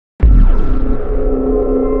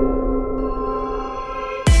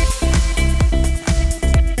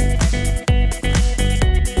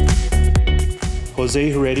Jose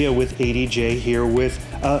Heredia with ADJ here with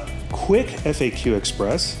a quick FAQ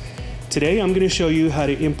Express. Today I'm going to show you how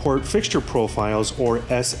to import fixture profiles or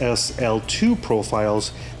SSL2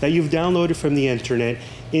 profiles that you've downloaded from the internet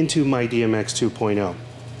into myDMX 2.0.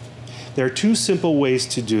 There are two simple ways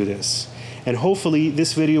to do this, and hopefully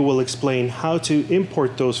this video will explain how to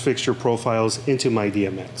import those fixture profiles into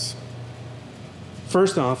myDMX.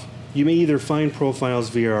 First off, you may either find profiles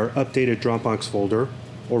via our updated Dropbox folder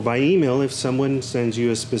or by email if someone sends you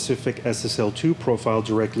a specific SSL2 profile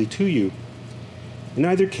directly to you. In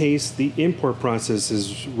either case, the import process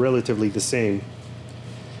is relatively the same.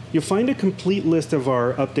 You'll find a complete list of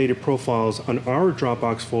our updated profiles on our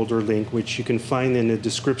Dropbox folder link, which you can find in the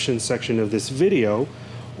description section of this video,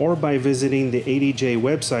 or by visiting the ADJ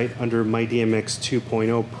website under myDMX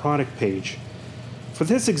 2.0 product page. For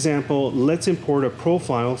this example, let's import a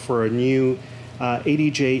profile for a new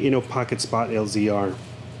ADJ PocketSpot LZR.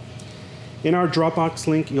 In our Dropbox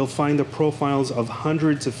link, you'll find the profiles of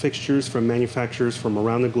hundreds of fixtures from manufacturers from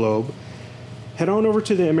around the globe. Head on over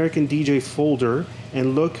to the American DJ folder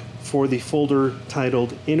and look for the folder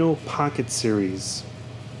titled Pocket Series.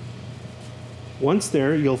 Once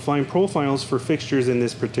there, you'll find profiles for fixtures in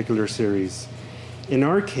this particular series. In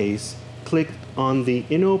our case, click on the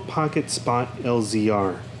PocketSpot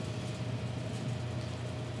LZR.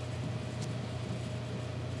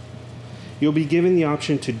 You'll be given the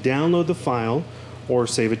option to download the file or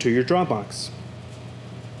save it to your Dropbox.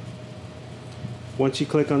 Once you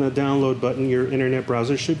click on the download button, your internet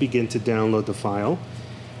browser should begin to download the file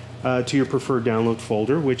to your preferred download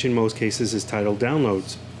folder, which in most cases is titled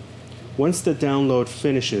Downloads. Once the download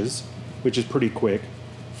finishes, which is pretty quick,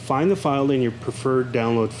 find the file in your preferred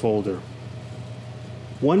download folder.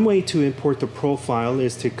 One way to import the profile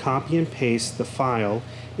is to copy and paste the file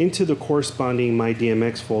into the corresponding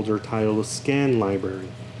myDMX folder titled Scan Library.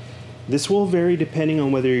 This will vary depending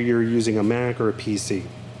on whether you're using a Mac or a PC.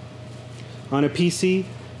 On a PC,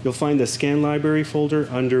 you'll find the Scan Library folder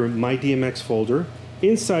under myDMX folder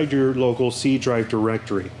inside your local C drive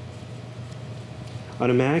directory. On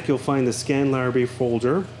a Mac, you'll find the Scan Library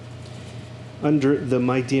folder under the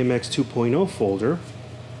myDMX 2.0 folder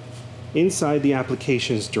inside the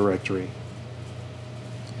Applications directory.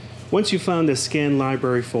 Once you've found the Scan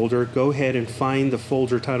Library folder, go ahead and find the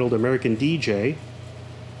folder titled American DJ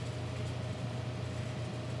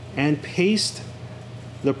and paste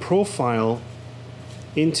the profile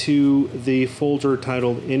into the folder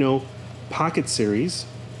titled Pocket Series.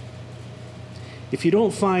 If you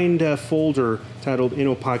don't find a folder titled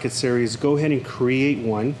Pocket Series, go ahead and create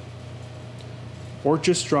one, or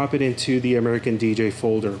just drop it into the American DJ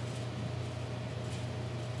folder.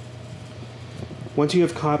 Once you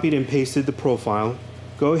have copied and pasted the profile,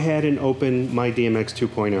 go ahead and open myDMX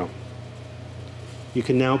 2.0. You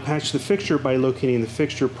can now patch the fixture by locating the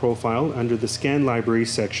fixture profile under the Scan Library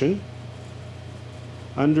section,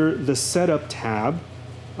 under the Setup tab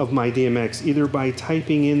of myDMX, either by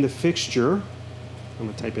typing in the fixture. I'm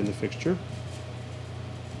going to type in the fixture,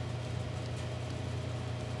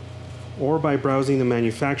 or by browsing the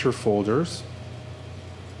manufacturer folders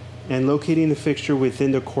and locating the fixture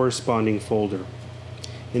within the corresponding folder.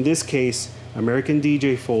 In this case, American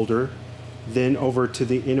DJ folder, then over to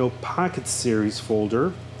the Pocket Series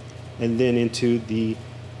folder, and then into the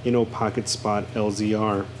PocketSpot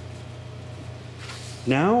LZR.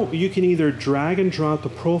 Now you can either drag and drop the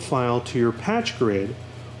profile to your patch grid,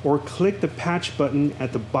 or click the patch button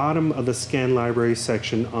at the bottom of the Scan Library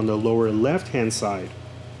section on the lower left-hand side.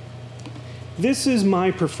 This is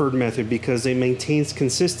my preferred method because it maintains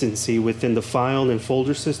consistency within the file and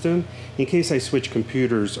folder system in case I switch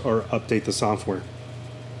computers or update the software.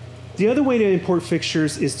 The other way to import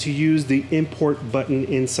fixtures is to use the Import button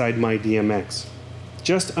inside myDMX.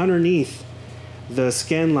 Just underneath the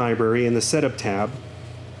Scan Library in the Setup tab,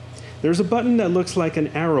 there's a button that looks like an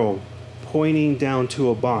arrow pointing down to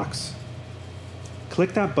a box.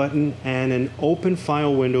 Click that button and an open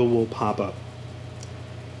file window will pop up.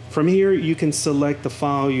 From here, you can select the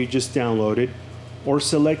file you just downloaded or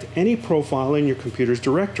select any profile in your computer's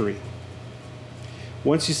directory.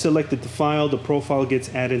 Once you selected the file, the profile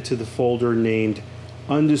gets added to the folder named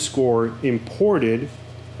 _imported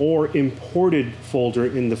or imported folder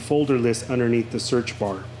in the folder list underneath the search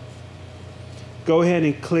bar. Go ahead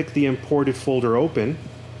and click the imported folder open.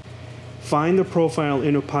 Find the profile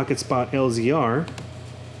PocketSpot LZR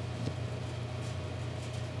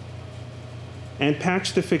and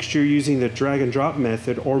patch the fixture using the drag and drop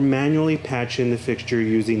method, or manually patch in the fixture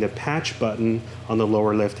using the patch button on the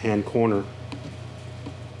lower left hand corner.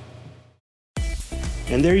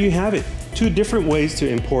 And there you have it, two different ways to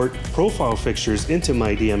import profile fixtures into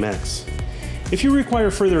myDMX. If you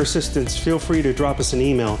require further assistance, feel free to drop us an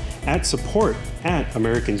email at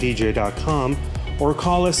support@americandj.com or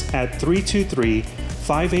call us at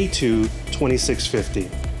 323-582-2650.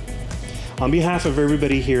 On behalf of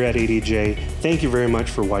everybody here at ADJ, thank you very much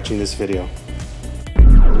for watching this video.